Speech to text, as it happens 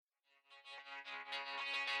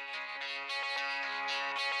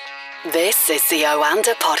This is the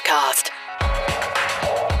Oanda Podcast.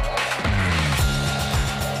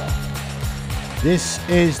 This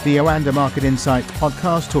is the Oanda Market Insights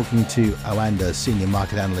Podcast, talking to Oanda senior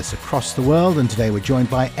market analysts across the world. And today we're joined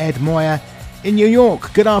by Ed Moya in New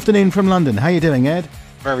York. Good afternoon from London. How are you doing, Ed?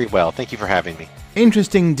 Very well. Thank you for having me.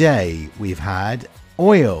 Interesting day we've had.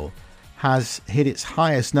 Oil has hit its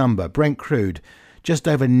highest number, Brent crude, just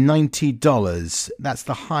over $90. That's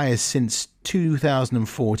the highest since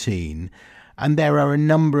 2014. And there are a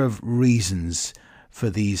number of reasons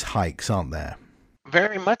for these hikes, aren't there?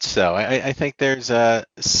 Very much so. I think there's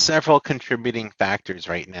several contributing factors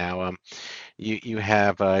right now. You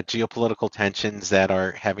have geopolitical tensions that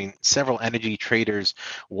are having several energy traders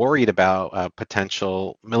worried about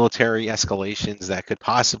potential military escalations that could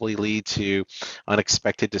possibly lead to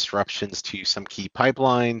unexpected disruptions to some key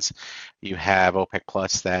pipelines. You have OPEC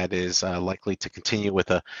Plus that is likely to continue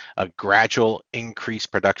with a gradual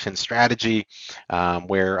increased production strategy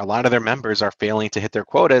where a lot of their members are failing to hit their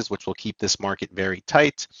quotas, which will keep this market very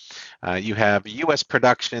tight. You have U.S.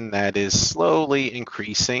 production that is slowly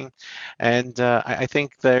increasing, and I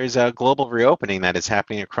think there's a global reopening that is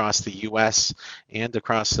happening across the U.S. and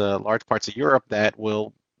across large parts of Europe that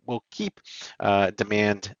will keep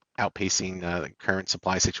demand outpacing the current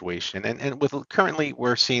supply situation. And with currently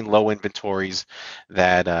we're seeing low inventories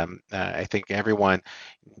that I think everyone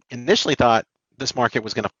initially thought this market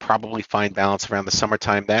was going to probably find balance around the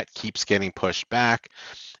summertime. That keeps getting pushed back.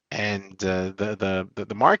 And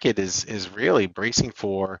the market is really bracing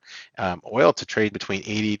for oil to trade between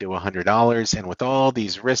 $80 to $100, and with all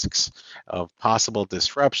these risks of possible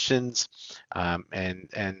disruptions,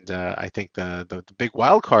 and I think the big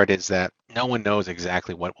wild card is that no one knows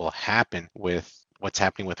exactly what will happen with what's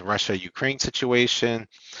happening with the Russia-Ukraine situation.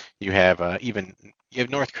 You have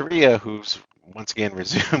North Korea, who's once again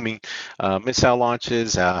resuming missile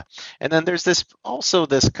launches, and then there's this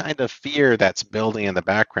kind of fear that's building in the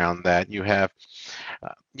background that you have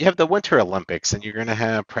the Winter Olympics, and you're going to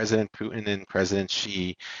have President Putin and President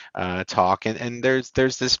Xi talk, and there's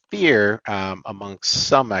this fear amongst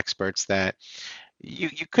some experts that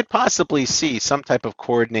you could possibly see some type of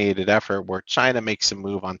coordinated effort where China makes a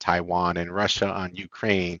move on Taiwan and Russia on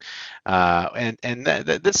Ukraine,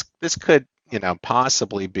 this could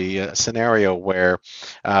possibly be a scenario where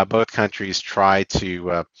both countries try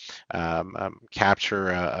to capture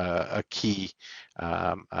a key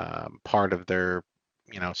part of their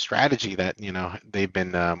strategy that they've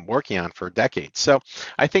been working on for decades. So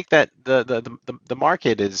I think that the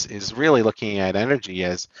market is really looking at energy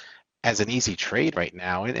as an easy trade right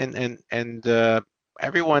now, and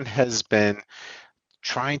everyone has been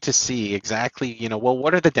trying to see exactly,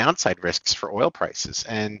 what are the downside risks for oil prices?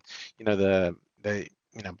 And, the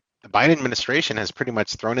Biden administration has pretty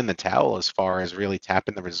much thrown in the towel as far as really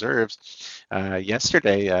tapping the reserves.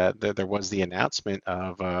 Yesterday, there was the announcement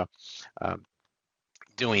of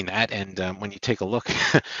doing that, and when you take a look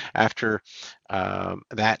after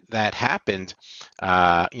that happened,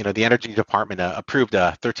 the Energy Department approved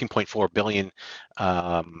a 13.4 billion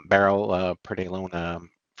barrel per day loan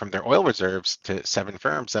from their oil reserves to 7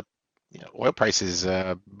 firms that oil prices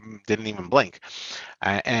didn't even blink,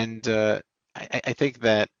 and I think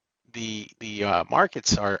that the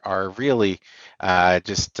markets are really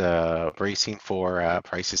just bracing for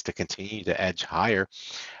prices to continue to edge higher,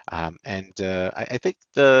 and I think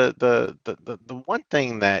the one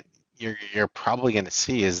thing that you're probably going to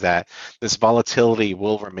see is that this volatility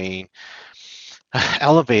will remain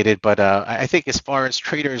elevated, but I think as far as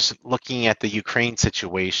traders looking at the Ukraine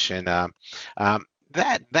situation, I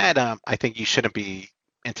think you shouldn't be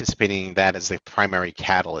anticipating that as the primary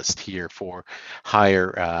catalyst here for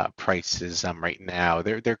higher prices right now.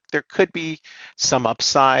 There could be some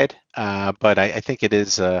upside, but I think it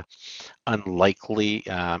is unlikely.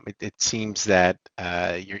 It seems that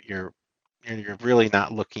you're really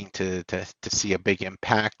not looking to see a big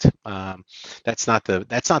impact. That's not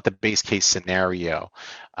the base case scenario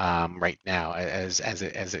right now, as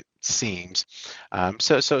it seems.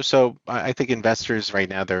 So I think investors right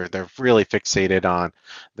now they're really fixated on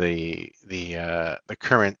the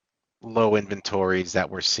current low inventories that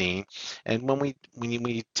we're seeing, and when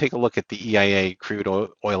we take a look at the EIA crude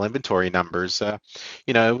oil inventory numbers,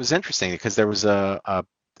 it was interesting because there was a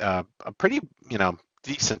pretty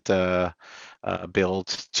decent build,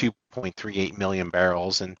 2.38 million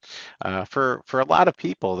barrels, and for a lot of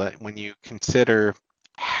people, that when you consider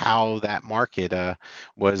how that market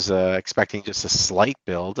was expecting just a slight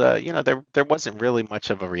build, there wasn't really much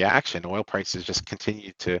of a reaction. Oil prices just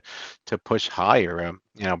continued to push higher.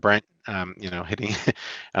 Brent, hitting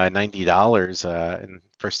 $90, and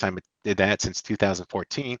first time it did that since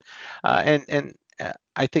 2014, and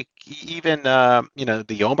I think even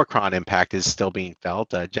the Omicron impact is still being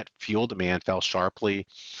felt. Jet fuel demand fell sharply,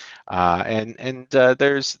 and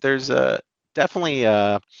there's definitely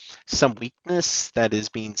some weakness that is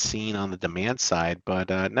being seen on the demand side, but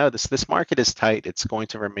no, this market is tight. It's going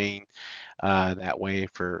to remain that way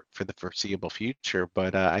for the foreseeable future.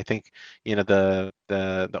 But I think the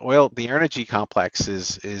energy complex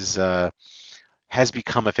is has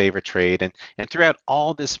become a favorite trade, and throughout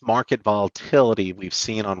all this market volatility we've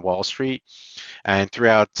seen on Wall Street, and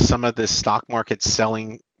throughout some of the stock market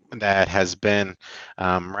selling that has been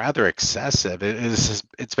rather excessive.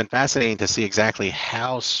 It's been fascinating to see exactly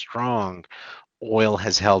how strong oil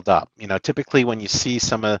has held up. Typically when you see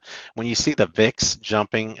the VIX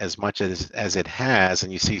jumping as much as it has,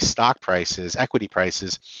 and you see stock prices, equity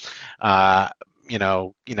prices, uh,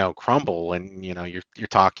 crumble, and you're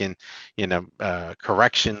talking,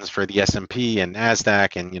 corrections for the S&P and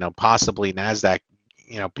Nasdaq, and possibly Nasdaq.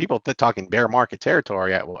 People talking bear market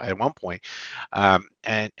territory at one point,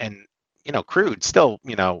 and crude still,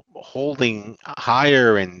 holding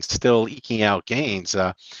higher and still eking out gains.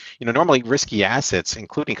 Normally risky assets,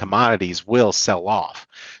 including commodities, will sell off.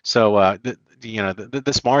 So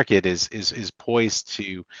this market is poised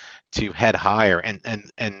to head higher.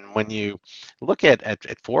 And when you look at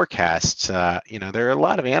forecasts, there are a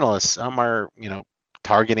lot of analysts. Some are,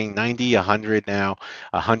 targeting 90, 100 now,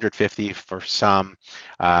 150 for some.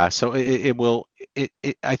 So it will.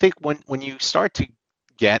 I think when you start to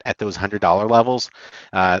get at those $100 levels,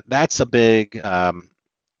 that's a big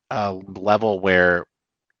level where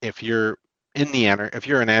if you're if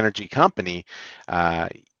you're an energy company,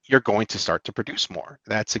 you're going to start to produce more.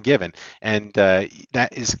 That's a given, and that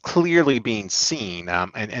is clearly being seen.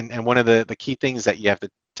 And one of the key things that you have to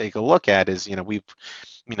take a look at is,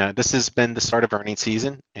 this has been the start of earnings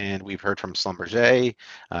season, and we've heard from Schlumberger,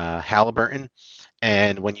 Halliburton,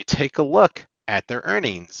 and when you take a look at their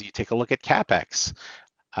earnings, you take a look at CapEx.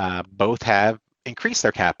 Both have increased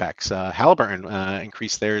their CapEx. Halliburton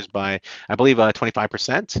increased theirs by, I believe,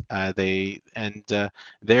 25%.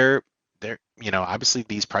 They're obviously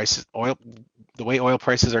these prices, the way oil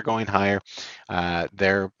prices are going higher,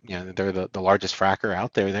 they're the largest fracker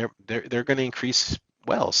out there. They're going to increase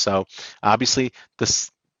well. So obviously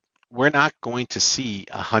we're not going to see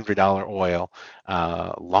 $100 oil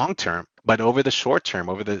long term, but over the short term,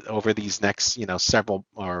 over these next several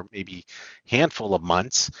or maybe handful of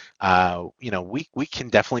months, we can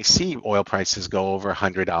definitely see oil prices go over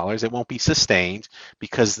 $100. It won't be sustained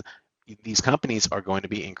because these companies are going to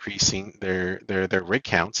be increasing their rig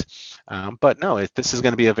counts. But no, this is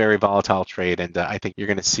going to be a very volatile trade, and I think you're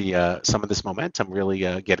going to see some of this momentum really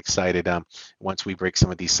get excited once we break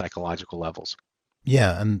some of these psychological levels.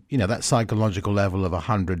 Yeah, and that psychological level of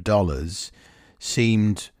 $100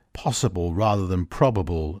 seemed possible rather than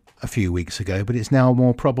probable a few weeks ago, but it's now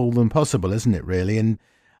more probable than possible, isn't it, really? And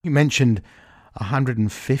you mentioned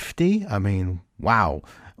 150. I mean, wow.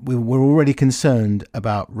 We're already concerned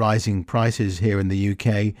about rising prices here in the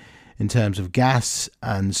UK in terms of gas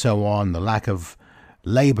and so on, the lack of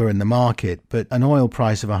labour in the market, but an oil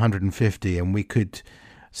price of 150, and we could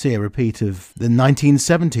see a repeat of the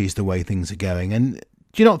 1970s, the way things are going. And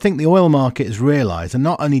do you not think the oil market has realised, and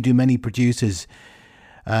not only do many producers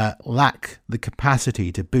lack the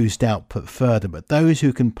capacity to boost output further, but those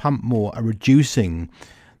who can pump more are reducing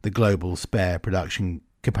the global spare production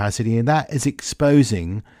capacity, and that is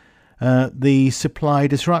exposing the supply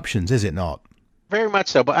disruptions, is it not? Very much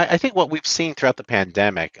so. But I think what we've seen throughout the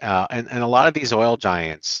pandemic, and a lot of these oil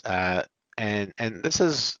giants, and this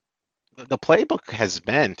is the playbook has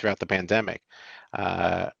been throughout the pandemic.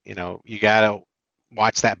 You got to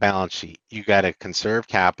watch that balance sheet. You got to conserve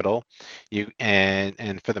capital.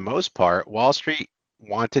 And for the most part, Wall Street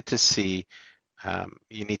wanted to see.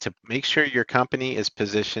 You need to make sure your company is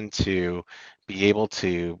positioned to be able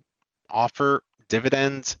to offer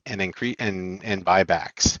dividends and increase and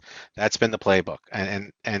buybacks. That's been the playbook.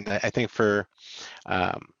 And I think for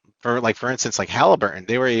instance, like Halliburton,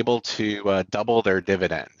 they were able to double their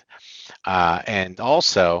dividend. And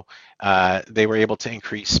also, they were able to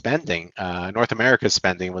increase spending. North America's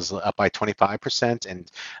spending was up by 25%, and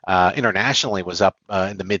internationally was up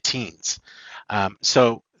in the mid-teens.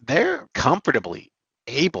 So they're comfortably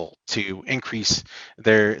able to increase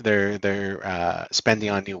their spending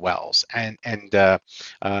on new wells, and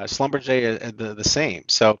Schlumberger the same.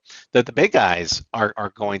 So the big guys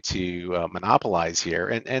are going to monopolize here,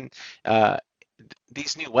 and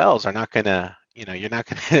these new wells are not going to, you're not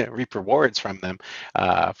going to reap rewards from them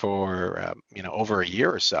for over a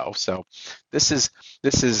year or so. So this is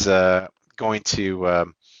going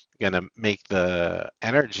to make the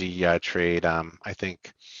energy trade, I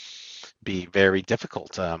think, be very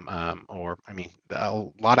difficult. Or I mean, a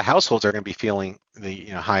lot of households are going to be feeling the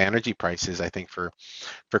high energy prices, I think, for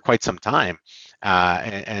quite some time.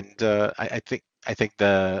 I think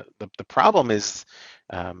the problem is,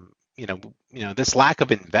 this lack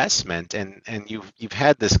of investment, and you've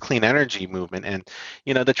had this clean energy movement, and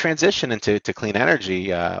the transition into clean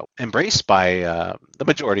energy embraced by the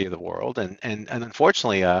majority of the world, and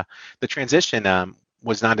unfortunately the transition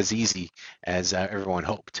was not as easy as everyone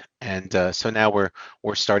hoped, and so now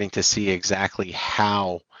we're starting to see exactly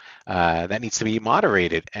how that needs to be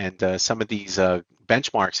moderated, and some of these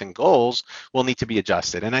benchmarks and goals will need to be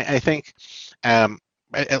adjusted. And I think,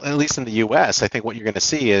 at least in the U.S., I think what you're going to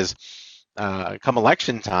see is, come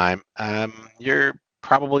election time, you're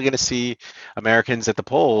probably going to see Americans at the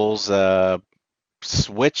polls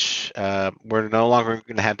switch. We're no longer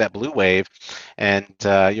going to have that blue wave, and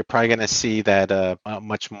you're probably going to see that a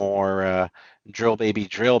much more drill baby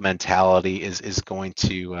drill mentality is going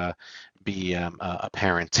to be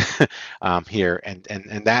apparent here,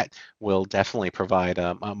 and that will definitely provide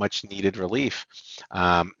a much needed relief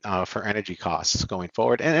for energy costs going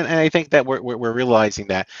forward. And I think that we're realizing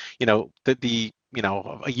that, a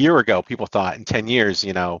year ago people thought in 10 years,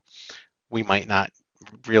 we might not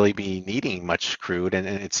really be needing much crude, and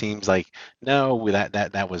it seems like no,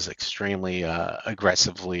 that was extremely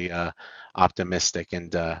aggressively optimistic,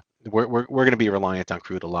 and we're going to be reliant on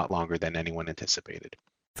crude a lot longer than anyone anticipated.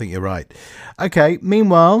 I think you're right. Okay,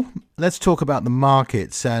 meanwhile, let's talk about the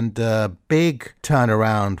markets and big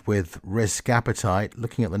turnaround with risk appetite.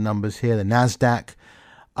 Looking at the numbers here, the Nasdaq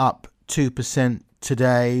up 2%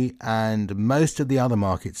 today, and most of the other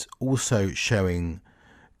markets also showing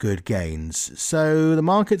good gains. So the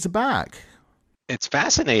markets are back. It's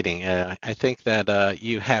fascinating. I think that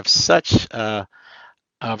you have such a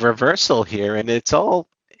reversal here, and it's all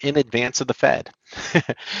in advance of the Fed.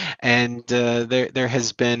 And there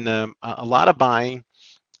has been a lot of buying,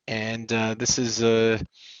 and this is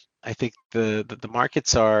I think the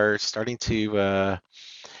markets are starting to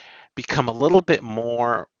become a little bit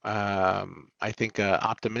more, I think,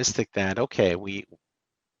 optimistic that okay,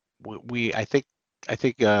 I think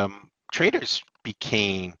traders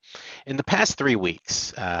became, in the past 3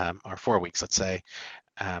 weeks, or 4 weeks, let's say,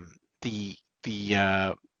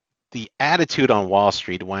 the attitude on Wall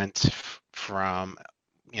Street went from,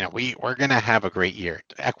 we're going to have a great year.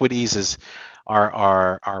 Equities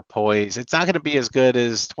are poised. It's not going to be as good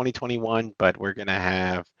as 2021, but we're going to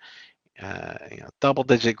have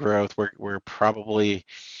double-digit growth. We're probably,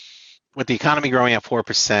 with the economy growing at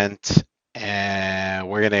 4%, and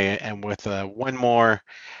we're going to, and with one more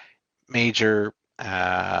major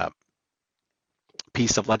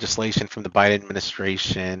piece of legislation from the Biden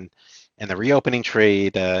administration and the reopening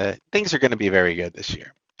trade, things are going to be very good this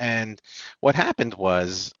year. And what happened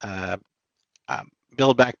was,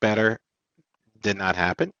 Build Back Better did not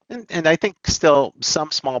happen, and I think still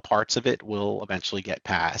some small parts of it will eventually get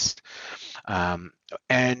passed. And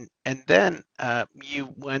then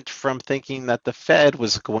you went from thinking that the Fed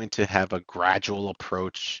was going to have a gradual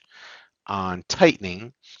approach on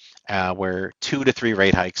tightening, where 2 to 3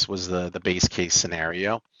 rate hikes was the base case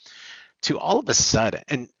scenario, to all of a sudden,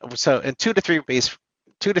 and 2 to 3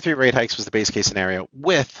 rate hikes was the base case scenario,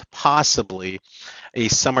 with possibly a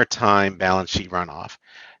summertime balance sheet runoff,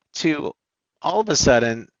 to all of a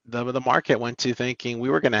sudden the market went to thinking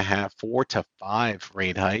we were going to have 4 to 5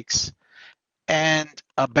 rate hikes and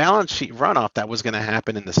a balance sheet runoff that was going to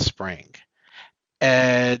happen in the spring.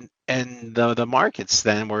 And the markets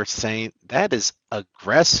then were saying that is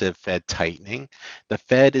aggressive Fed tightening. The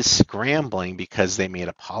Fed is scrambling because they made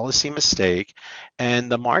a policy mistake,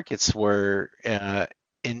 and the markets were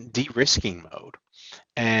in de-risking mode.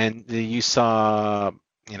 And you saw,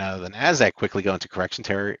 the Nasdaq quickly go into correction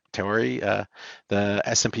territory. The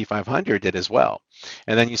S&P 500 did as well.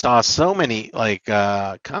 And then you saw so many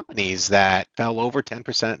companies that fell over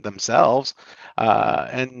 10% themselves,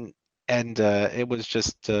 and it was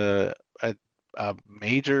just a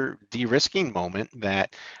major de-risking moment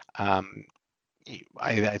that I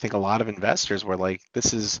think a lot of investors were like,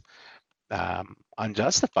 this is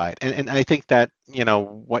unjustified. And I think that,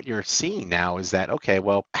 what you're seeing now is that, okay,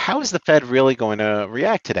 well, how is the Fed really going to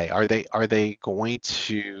react today? Are they going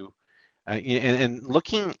to, and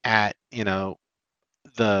looking at, the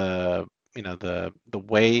the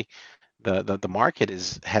way the market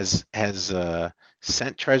has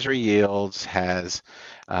sent Treasury yields, has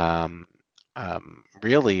um,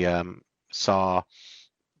 really saw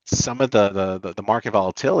some of the market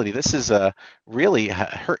volatility. This is really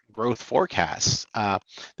hurt growth forecasts.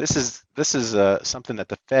 This is something that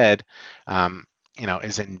the Fed,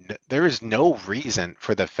 is in. There is no reason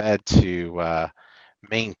for the Fed to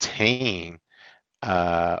maintain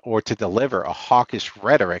or to deliver a hawkish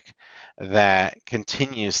rhetoric that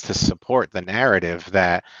continues to support the narrative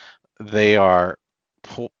that they are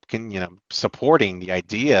supporting the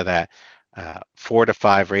idea that 4 to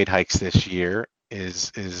 5 rate hikes this year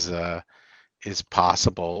is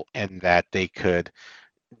possible, and that they could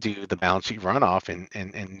do the balance sheet runoff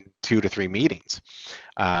in 2 to 3 meetings.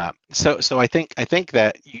 So I think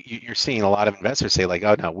that you're seeing a lot of investors say, like,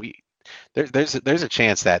 oh no, there's a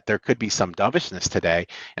chance that there could be some dovishness today,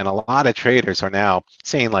 and a lot of traders are now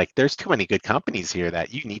saying, like, there's too many good companies here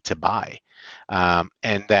that you need to buy,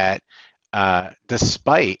 and that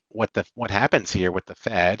despite what happens here with the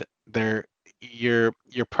Fed, you're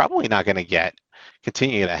probably not going to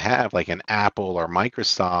continue to have like an Apple or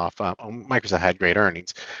Microsoft. Microsoft had great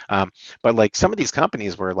earnings, but like some of these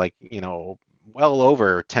companies were like, well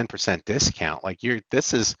over 10% discount. Like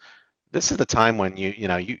this is the time when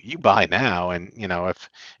you buy now, and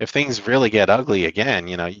if things really get ugly again,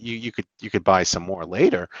 you could buy some more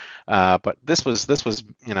later. But this was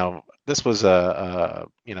a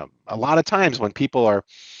lot of times when people are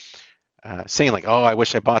saying, like, oh, I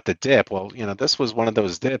wish I bought the dip. Well, this was one of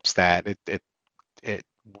those dips that it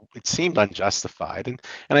it seemed unjustified, and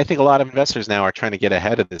I think a lot of investors now are trying to get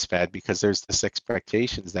ahead of this Fed, because there's this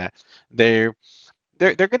expectations that they're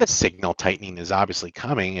they're going to signal tightening is obviously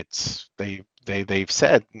coming. They've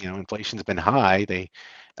said, inflation's been high.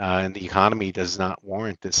 And the economy does not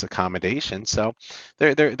warrant this accommodation. So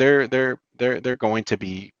they're going to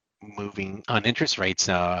be moving on interest rates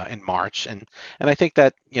in March, and I think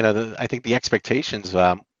that I think the expectations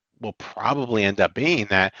will probably end up being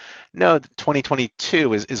that no,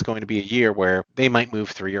 2022 is going to be a year where they might move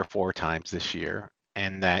 3 or 4 times this year,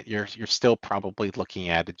 and that you're still probably looking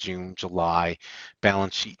at a June, July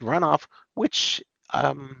balance sheet runoff, which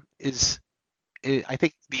I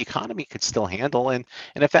think the economy could still handle. And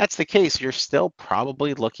if that's the case, you're still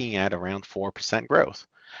probably looking at around 4% growth.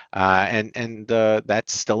 And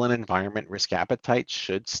that's still an environment. Risk appetite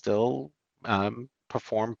should still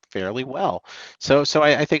perform fairly well. So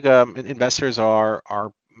I think investors are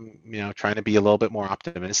trying to be a little bit more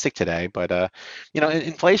optimistic today. But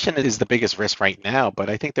inflation is the biggest risk right now. But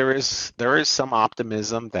I think there is some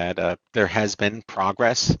optimism that there has been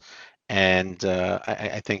progress, and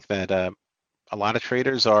I think that a lot of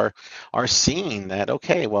traders are seeing that,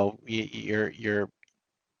 okay, well, you're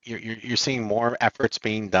seeing more efforts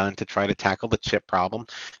being done to try to tackle the chip problem.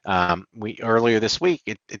 We earlier this week,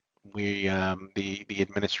 the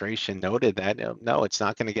administration noted that no, it's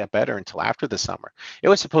not going to get better until after the summer. It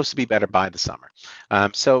was supposed to be better by the summer.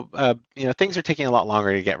 So things are taking a lot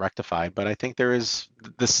longer to get rectified. But I think there is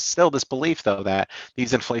still this belief, though, that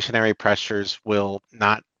these inflationary pressures will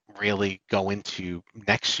not really go into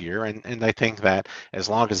next year, and I think that as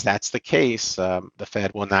long as that's the case, the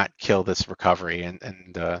Fed will not kill this recovery, and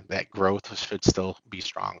that growth should still be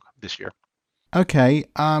strong this year. Okay,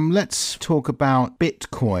 let's talk about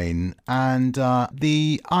Bitcoin. And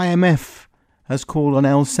the IMF has called on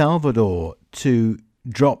El Salvador to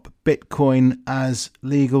drop Bitcoin as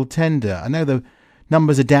legal tender. I know the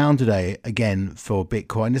numbers are down today again for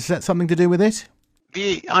Bitcoin. Is that something to do with it?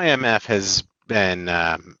 The IMF has been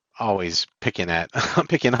always picking on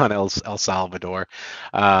El Salvador,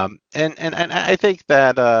 and I think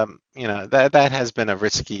that that has been a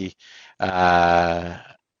risky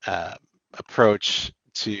approach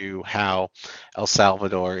to how El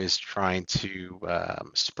Salvador is trying to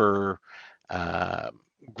spur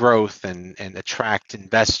growth and attract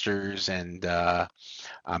investors, and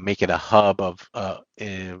make it a hub of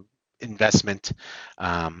investment.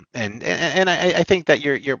 And I think that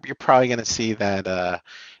you're probably going to see that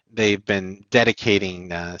they've been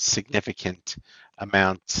dedicating significant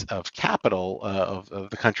amounts of capital of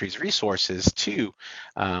the country's resources to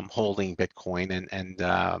holding Bitcoin, and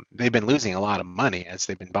they've been losing a lot of money as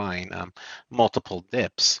they've been buying multiple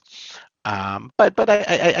dips. But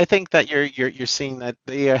I think that you're seeing that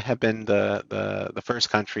they have been the first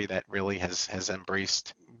country that really has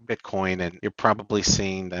embraced Bitcoin, and you're probably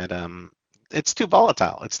seeing that it's too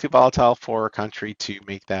volatile. It's too volatile for a country to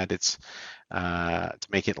make that its to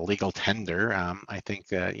make it legal tender. I think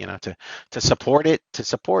to support it, to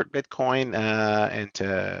support Bitcoin, and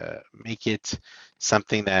to make it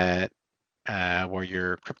something that where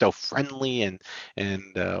you're crypto friendly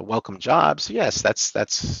and welcome jobs. Yes,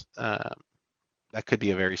 that could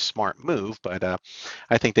be a very smart move, but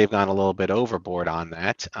I think they've gone a little bit overboard on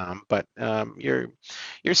that. But you're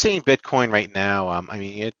seeing Bitcoin right now. I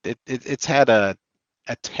mean, it's had a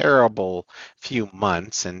terrible few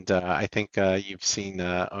months, and I think you've seen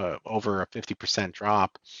over a 50%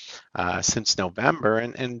 drop since November,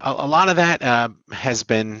 and a lot of that has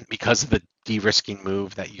been because of the de-risking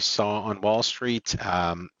move that you saw on Wall Street.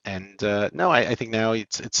 And no, I think now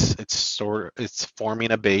it's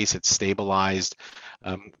forming a base. It's stabilized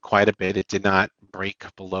quite a bit. It did not break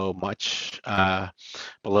below much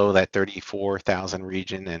below that 34,000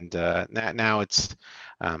 region, and now it's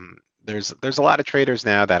there's a lot of traders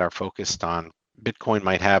now that are focused on Bitcoin.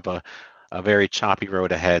 Might have a very choppy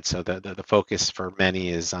road ahead, so the focus for many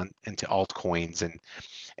is on into altcoins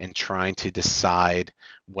and trying to decide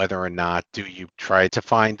whether or not do you try to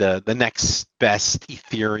find the next best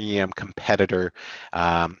Ethereum competitor,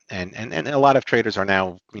 and a lot of traders are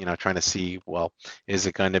now trying to see, well, is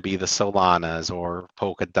it going to be the Solanas or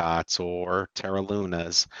Polkadots or Terra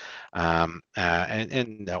Lunas,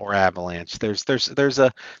 and or Avalanche? There's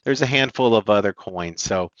a handful of other coins.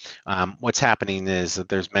 So what's happening is that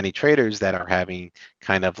there's many traders that are having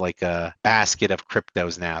kind of like a basket of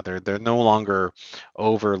cryptos now. They're no longer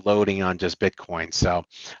overloading on just Bitcoin. So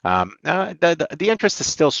the interest is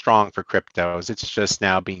still strong for cryptos. It's just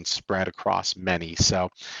now being spread across many. So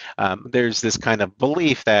there's this kind of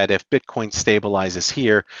belief that if Bitcoin stabilizes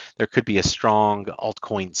here, there could be a strong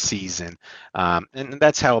altcoin season. And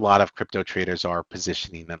that's how a lot of crypto traders are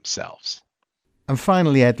positioning themselves. And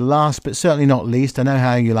finally, Ed, last but certainly not least, I know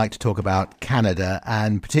how you like to talk about Canada,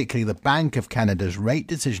 and particularly the Bank of Canada's rate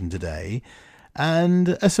decision today,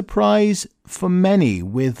 and a surprise for many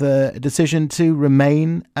with a decision to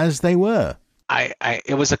remain as they were.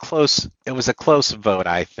 It was a close vote,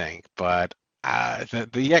 I think, but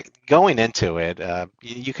going into it,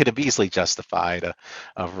 you could have easily justified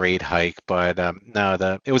a rate hike, but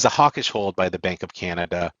no, it was a hawkish hold by the Bank of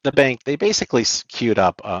Canada. The bank, they basically queued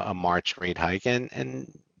up a March rate hike, and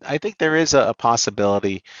I think there is a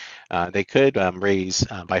possibility they could raise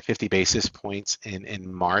by 50 basis points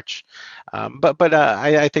in March, but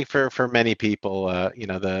I think for many people,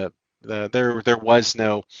 there was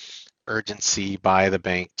no urgency by the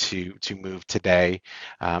bank to move today,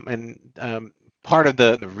 and part of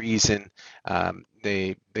the reason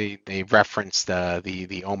they referenced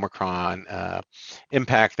the Omicron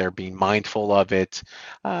impact. They're being mindful of it,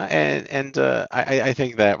 and I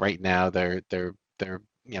think that right now they're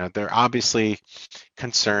obviously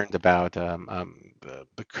concerned about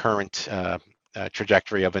the current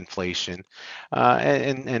trajectory of inflation,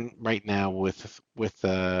 and right now with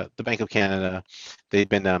the Bank of Canada, they've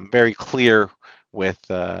been very clear with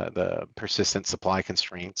the persistent supply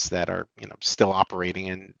constraints that are still operating,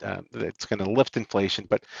 and it's going to lift inflation.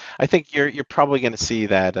 But I think you're probably going to see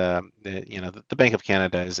that the Bank of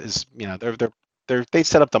Canada is they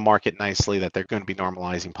set up the market nicely, that they're going to be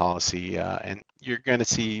normalizing policy, and you're going to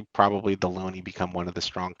see probably the loonie become one of the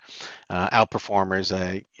strong outperformers.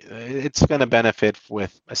 It's going to benefit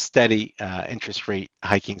with a steady interest rate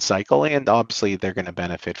hiking cycle, and obviously they're going to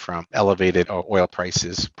benefit from elevated oil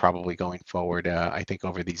prices probably going forward, I think,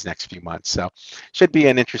 over these next few months. So should be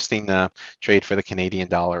an interesting trade for the Canadian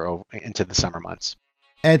dollar into the summer months.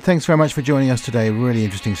 Ed, thanks very much for joining us today. Really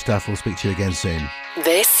interesting stuff. We'll speak to you again soon.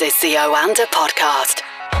 This is the Oanda Podcast.